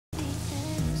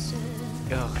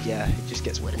Oh yeah, it just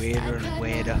gets weirder and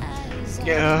weirder.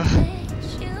 Yeah.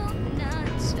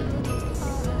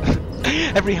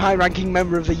 Every high-ranking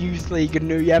member of the youth league in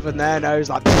New Yevon there knows,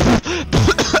 like,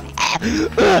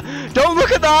 don't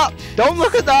look at that! Don't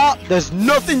look at that! There's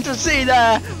nothing to see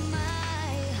there!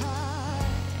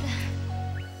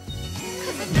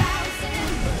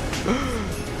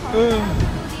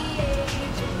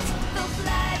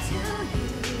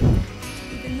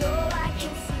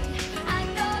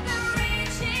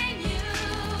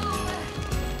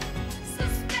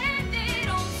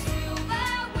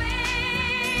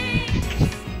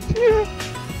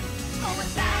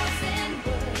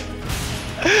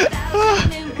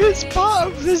 It's part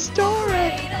of the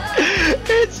story.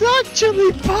 It's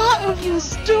actually part of the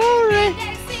story.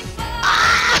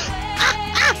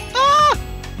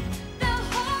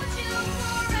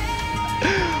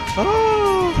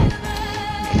 Oh.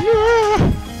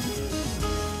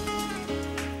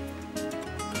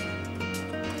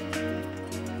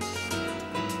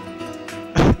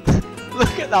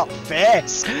 Look at that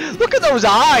face. Look at those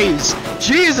eyes.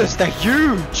 Jesus, they're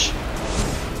huge.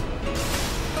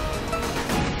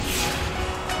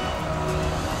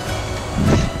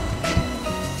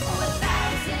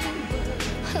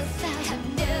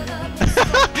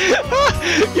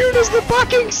 Eunice the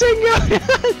backing singer!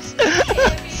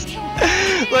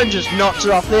 Len just knocks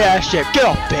her off the airship. Get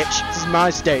off, bitch! This is my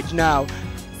stage now.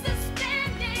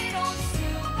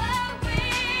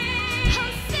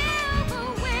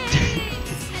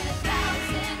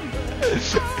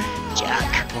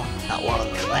 Jack! Oh, that one on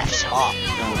the left's hot.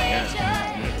 Oh, yeah.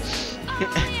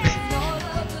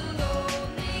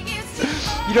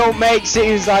 You don't make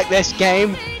scenes like this,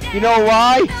 game. You know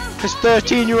why? Because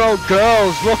 13-year-old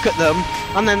girls look at them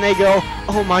and then they go,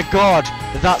 oh my god,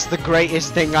 that's the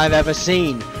greatest thing I've ever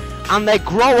seen. And they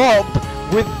grow up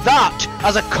with that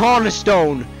as a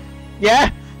cornerstone.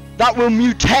 Yeah? That will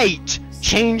mutate,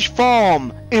 change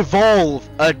form, evolve,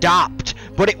 adapt.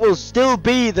 But it will still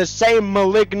be the same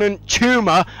malignant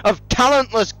tumour of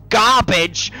talentless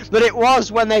garbage that it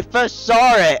was when they first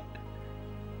saw it.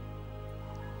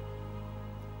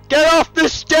 Get off the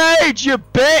stage, you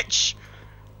bitch!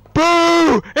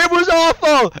 Boo! It was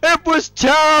awful! It was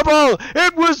terrible!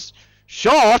 It was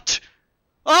short!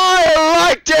 I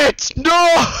liked it!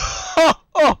 No!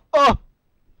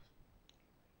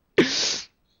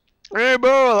 Hey,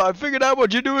 Bull, I figured out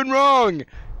what you're doing wrong!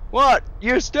 What?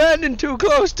 You're standing too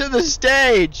close to the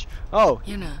stage! Oh,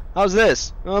 you know. How's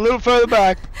this? A little further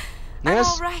back.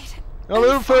 Yes? I'm all right. A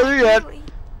little further yet.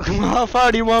 How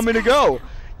far do you want me to go?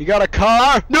 You got a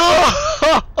car? No!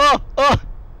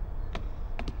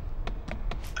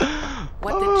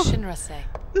 What did Shinra say?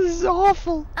 This is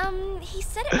awful. He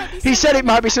said it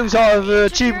might be Some sort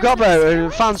of cheap copper,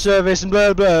 fan service, and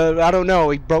blah blah. I don't know.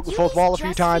 He broke the fourth wall a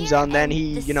few times, and then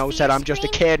he, you know, said I'm just a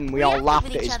kid, and we all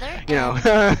laughed at his, you know,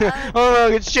 oh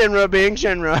look, it's Shinra being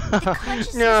Shinra.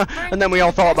 Yeah. And then we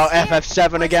all thought about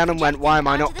FF7 again, and went, why am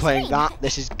I not playing that?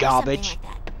 This is garbage.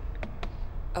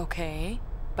 Okay,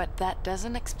 but that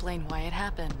doesn't explain why it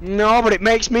happened. No, but it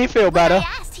makes me feel better. When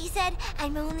I asked, he said,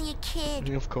 I'm only a kid.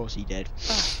 Of course he did.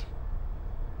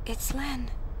 It's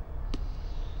Len.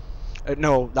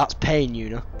 No, that's pain, you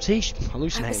know. See, she's I was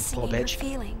hallucinating, poor singing her bitch.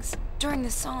 feelings. During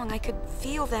the song, I could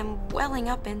feel them welling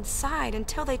up inside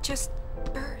until they just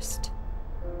burst.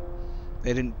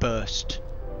 They didn't burst.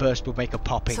 Burst would make a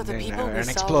popping So the thing, people or who an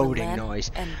saw exploding Len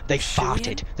noise. and They shoot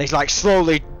farted. you? They like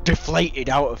slowly deflated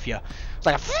out of you. It's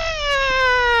like a.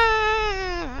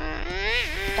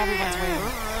 Everyone's waiting.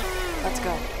 Let's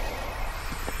go.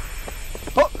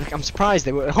 Oh, I'm surprised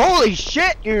they were. Holy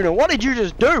shit, Una! What did you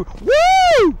just do?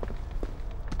 Woo!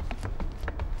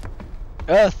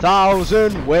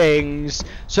 1,000 wings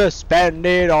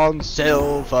suspended on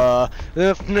silver.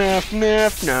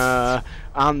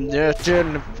 I'm just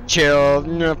in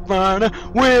children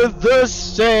with the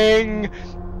sing.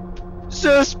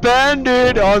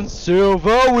 Suspended on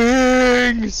silver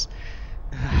wings.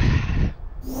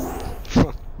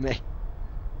 Fuck me.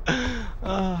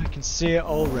 Oh, I can see it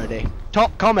already.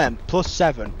 Top comment,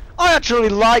 +7. I actually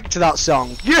liked that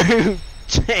song. You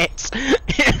tits.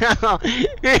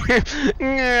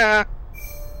 Yeah.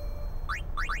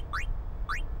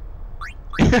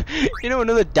 You know,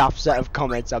 another daft set of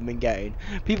comments I've been getting.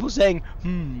 People saying,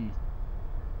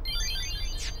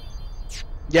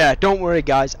 Yeah, don't worry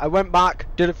guys. I went back,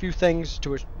 did a few things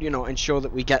to, you know, ensure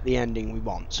that we get the ending we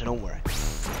want, so don't worry.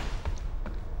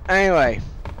 Anyway.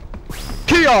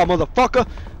 Kia, motherfucker!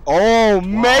 Oh,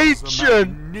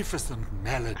 Machen! Magnificent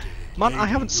melody. Man, I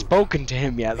haven't spoken to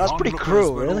him yet. That's pretty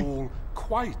cruel, really.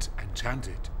 Quite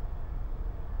enchanted.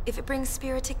 If it brings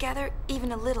spirit together,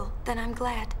 even a little, then I'm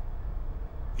glad.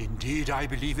 Indeed, I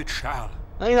believe it shall.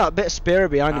 I think that bit of spirit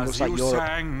behind him As looks like you Europe.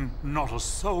 sang, not a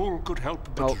soul could help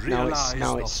but Oh, realize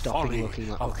now the it's stopping folly looking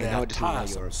like... of Okay, their now it doesn't look like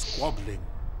tiresome Europe. squabbling.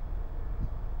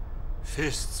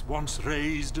 Fists once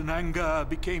raised in anger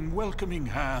became welcoming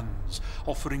hands,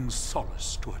 offering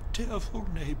solace to a tearful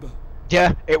neighbor.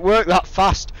 Yeah, it worked that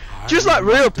fast. Just like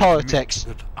real politics.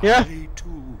 Yeah.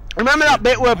 Remember that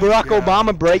bit where Barack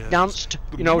Obama breakdanced,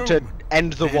 you know, to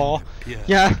end the war?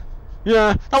 Yeah.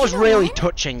 Yeah, that was really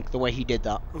touching, the way he did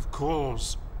that. Of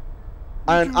course.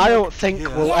 And I don't think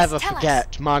we'll Yes, ever tell us.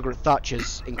 forget Margaret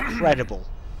Thatcher's incredible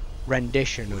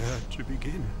rendition Where of to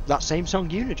begin? that same song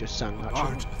you just sang, About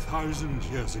actually. 1,000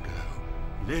 years ago,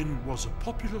 Len was a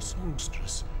popular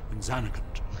songstress in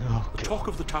Xanagant. Oh, The God. talk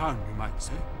of the town, you might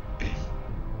say.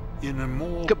 In a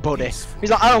more Good buddy. peaceful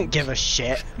He's like, I don't age, give a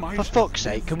shit. she might For have fuck's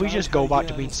sake, can we lived just out go her back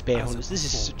to being years spear as a hunters? This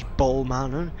is such performer. bull,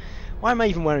 man. Huh? Why am I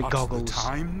even wearing But the goggles?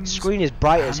 times Screen is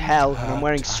bright as and hell, and I'm her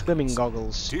wearing talents swimming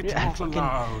goggles. did Yeah, not fucking...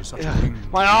 allow such a Ugh, thing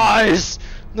my to eyes!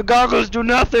 The goggles do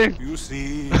nothing! You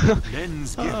see,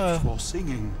 Len's gift for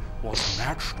singing was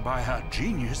matched by her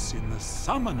genius in the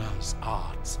summoner's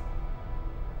arts.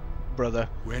 Brother,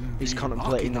 When he's the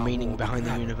contemplating the Machina meaning War behind the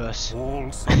began, universe. all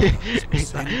summoners were He's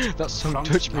sent like, to that the song front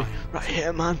touched me. line. Right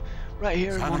here, man. Right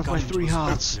here in one of my Xanagant 3 was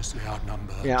hearts. hopelessly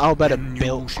outnumbered. Yeah, Albert are Len knew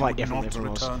built she quite would differently not from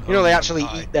us. return You know, they home actually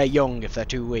alive. eat their young if they're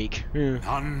too weak. Yeah.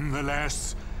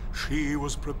 Nonetheless, she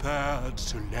was prepared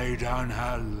to lay down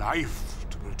her life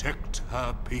to protect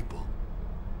her people.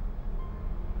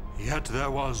 Yet there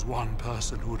was one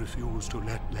person who refused to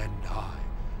let Len die.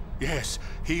 Yes,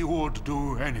 he would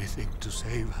do anything to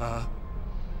save her.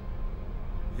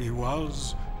 He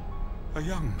was a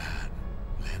young man,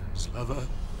 Len's lover.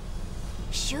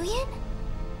 Shuyin?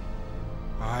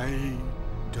 I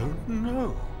don't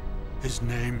know. His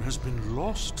name has been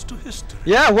lost to history.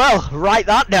 Yeah, well, write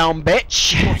that down,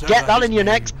 bitch. Whatever Get that his in your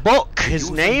name, next book. His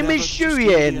youth name is endeavored to steal the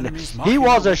Shuyin. enemy's He machina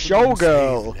was a weapon and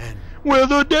showgirl. save Len.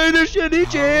 With a Danish in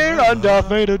each ear and Darth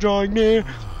Vader drawing near.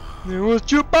 There was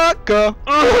Chewbacca.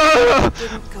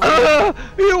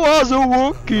 He was a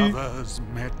Wookiee. Lovers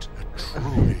met a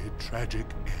truly tragic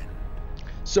end.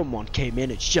 Someone came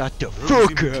in and shot the Those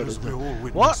fuck out images of we all them.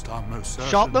 witnessed What? are most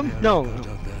Shot them? certainly a No, record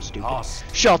no, of their stupid.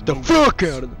 last Shot the moments. fuck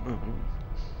out of them.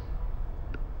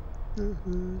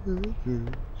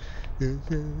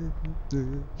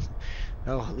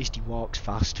 Oh, at least he walks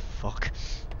fast. Fuck.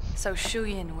 So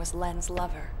Shuyin was Len's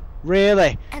lover.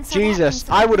 Really? And so that Jesus, means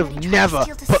the I one would that have he tried to never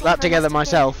steal to put save that her together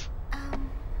must have been, myself.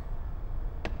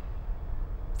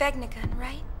 Vegnagun,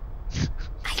 right?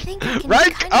 I think I can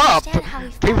Rank kind up! of understand how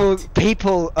he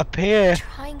People appear.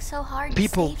 trying so hard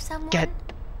People to save someone.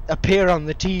 appear on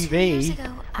the 2 years TV.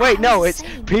 ago, Wait, I no, was it's the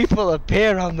same. people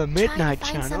appear on the Trying to Midnight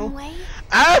find some Channel way.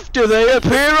 after they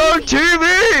appear on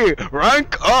TV.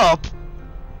 Rank up.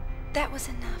 That was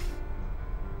enough.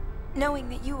 Knowing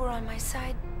that you were on my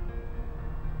side,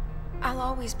 I'll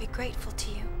always be grateful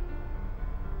to you.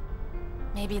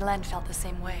 Maybe Len felt the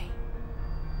same way.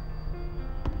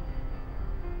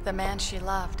 The man she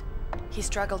loved, he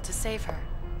struggled to save her.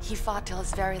 He fought till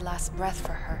his very last breath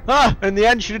for her. Ah, in the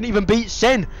end, she didn't even beat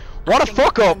Sin. What I a think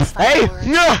fuck up, Len's hey? final words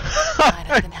might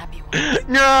have been happy ones.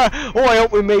 Yeah. Oh, I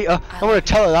hope we meet her. I'm gonna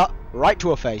tell her that right to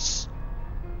her face.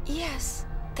 Yes,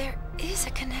 there is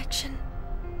a connection.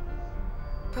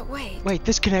 But wait, Wait,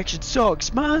 this connection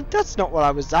sucks, man. That's not what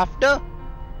I was after.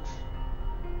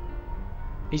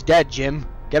 He's dead, Jim.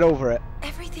 Get over it.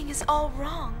 everything is all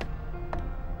wrong.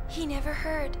 He never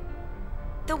heard.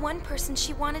 The one person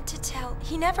she wanted to tell,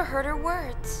 he never heard her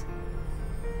words.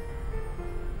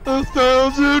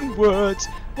 1,000 words.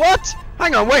 What?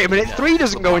 Hang on, wait a minute. 3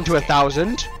 doesn't go into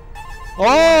 1,000.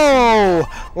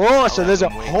 Oh, so there's a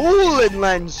hole in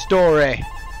Len's story.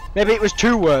 Maybe it was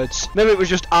 2 words. Maybe it was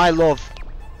just I love.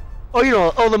 Oh, you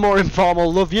know, the more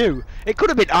informal love you. It could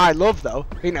have been I love though.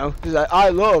 You know, 'cause I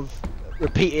love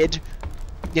repeated,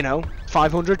 you know,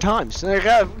 500 times.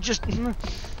 Just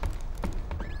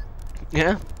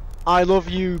yeah, I love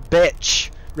you,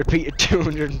 bitch. Repeated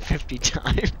 250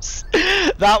 times.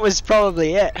 That was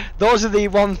probably it. Those are the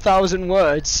 1,000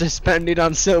 words suspended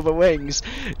on silver wings,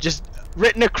 just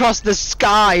written across the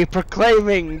sky,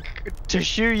 proclaiming to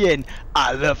Shuyin,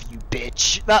 "I love you,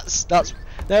 bitch." That's.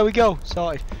 There we go.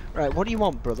 Sorted. Right. What do you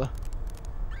want, brother?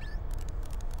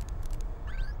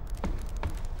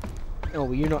 Oh,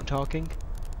 were you not talking?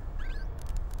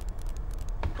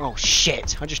 Oh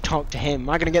shit! I just talked to him. Am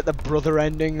I gonna get the brother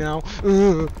ending now?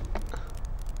 Ugh.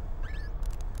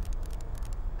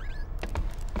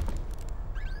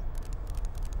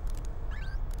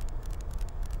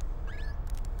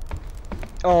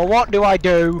 Oh, what do I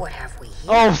do? What have we here?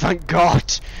 Oh, thank God.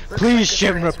 Please,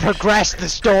 Shinra, progress the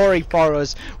story for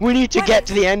us. We need to get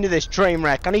to the end of this train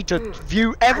wreck. I need to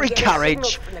view every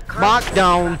carriage, mark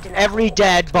down every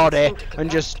dead body, and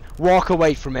just walk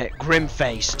away from it,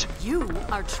 grim-faced. You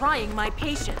are trying my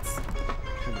patience.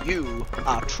 And you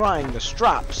are trying the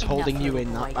straps holding you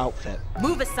in that outfit.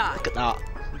 Move aside. Look at that.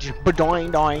 Just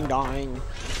ba-doing, doing, doing.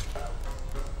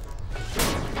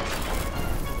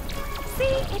 See,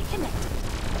 it connected.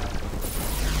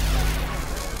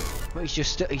 Well,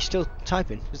 he's still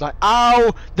typing. He's like,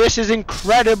 ow, this is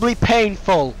incredibly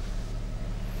painful.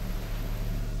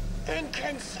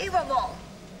 Inconceivable.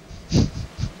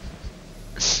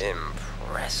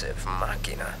 Impressive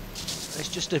machina. It's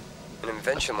just an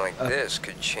invention like this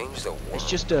could change the world. It's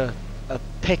just a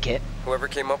picket. Whoever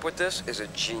came up with this is a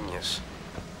genius.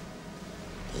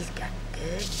 He's got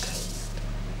good taste.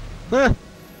 Huh.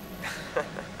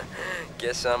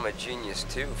 Guess I'm a genius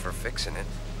too for fixing it.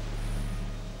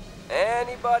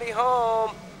 Anybody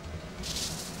home?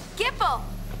 Gipple!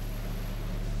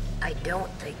 I don't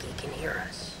think he can hear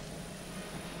us.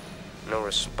 No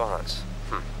response.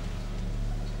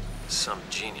 Some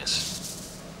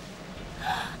genius.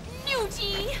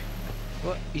 Nuji!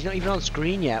 What? He's not even on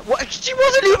screen yet. What? She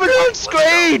wasn't even on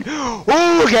screen!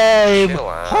 Oh, game! Chill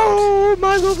out. Oh,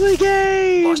 my lovely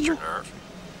game! Lost your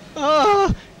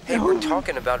nerve. Hey, we're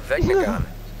talking about Vegnagon.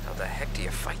 How the heck do you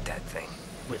fight that thing?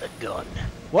 With a gun.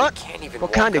 What? Can't even What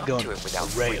walk kind of up gun? to it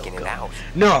without Rail freaking gun. it out.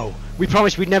 No, we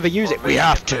promised we'd never use it. We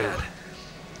have to. Mad.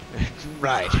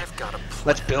 Right. I've got a plan.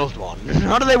 Let's build one.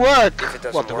 How do they work? If it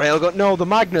doesn't What, the work- railgun? No, the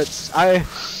magnets. I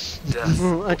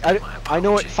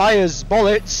know it fires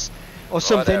bullets or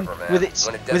something Whatever, man. with its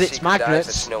when a Death Seeker dies, magnets.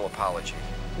 it's no apology.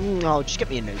 No, just get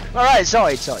me a nuke. All right,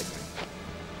 sorry.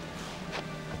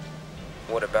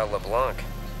 What about LeBlanc?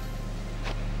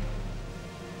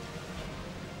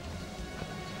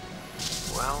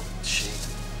 Well, she...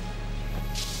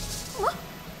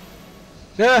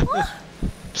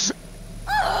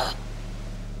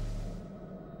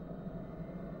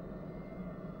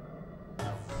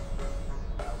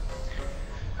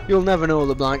 You'll never know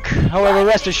LeBlanc. However,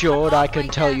 rest assured, I can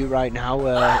tell you right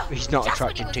now, he's not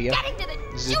attracted to you.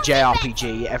 This is a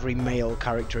JRPG. Every male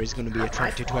character is going to be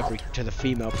attracted to the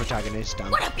female protagonist, and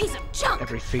What a piece of junk!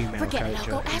 every female Forget it, I'll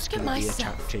character go is ask going him to be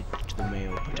myself. attracted to the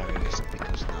male protagonist,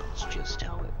 because that's just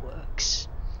how it works.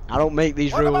 I don't make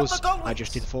these rules, I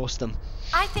just enforce them.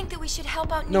 I think that we should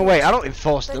help out. No, Newt. wait, I don't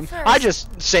enforce But them. first, I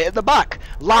just sit at the back,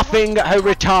 laughing at how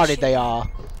retarded they are.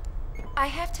 I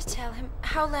have to tell him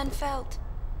how Len felt.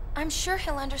 I'm sure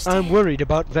he'll understand. I'm worried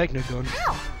about Vegnagon.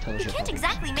 How? Tell us We your can't problems.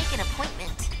 exactly make an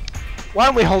appointment. Why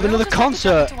don't we hold We'll another just have to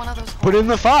jump concert? into one of those Put in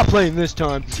the far plane this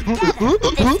time. Together,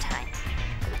 this time.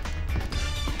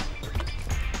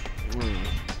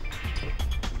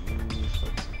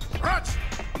 Rutch!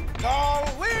 Tall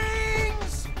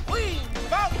wings! We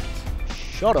move out!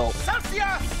 Shut up.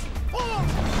 Celsius! Boom!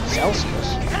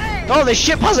 Celsius? Hey! Oh, this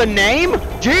ship has a name?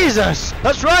 Jesus!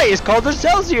 That's right, it's called the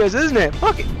Celsius, isn't it?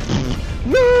 Fuck it.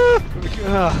 No!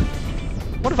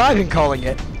 What have I been calling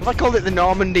it? Have I called it the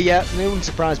Normandy yet? It wouldn't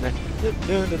surprise me.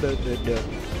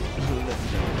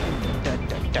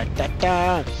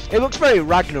 It looks very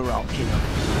Ragnarok, you know.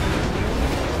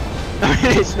 I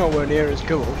mean, it's nowhere near as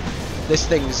cool. This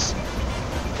thing's...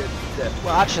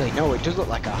 Well, actually, no, it does look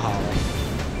like a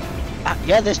Harley.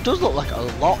 Yeah, this does look like a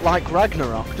lot like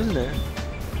Ragnarok, doesn't it?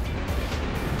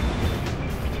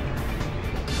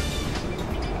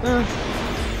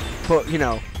 But, you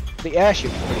know, the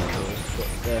airship's pretty cool,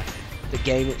 but the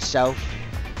game itself...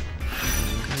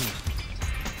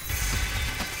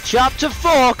 Chapter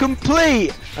 4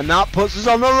 complete! And that puts us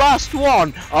on the last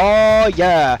one! Oh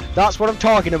yeah, that's what I'm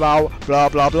talking about. Blah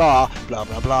blah blah, blah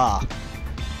blah blah.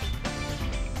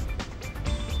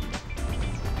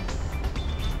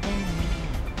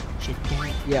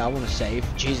 Yeah, I want to save.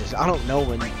 Jesus, I don't know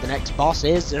when the next boss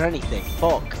is or anything.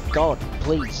 Fuck, God,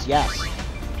 please, yes.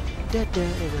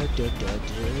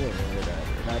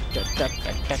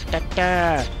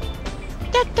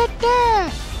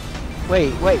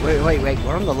 Wait,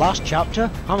 we're on the last chapter?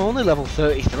 I'm only level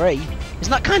 33.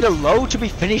 Isn't that kind of low to be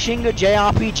finishing a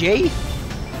JRPG?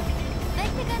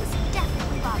 Vegnagun's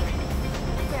definitely bothering me.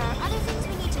 But there are other things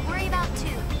we need to worry about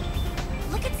too.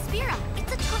 Look at Spira.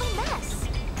 It's a total mess.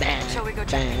 Shall we go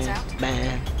check things out?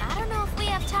 I don't know if we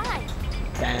have time.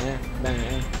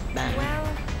 Well,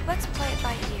 let's play it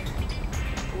by ear.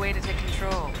 Way to take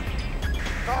control.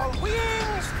 Tall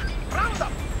wings! Round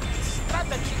up!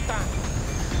 Strategy time!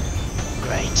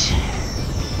 Great.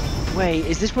 Wait,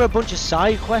 is this where a bunch of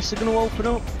side quests are going to open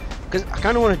up? Because I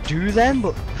kind of want to do them,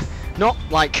 but not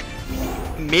like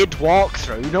mid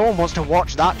walkthrough. No one wants to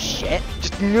watch that shit. Just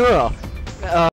no.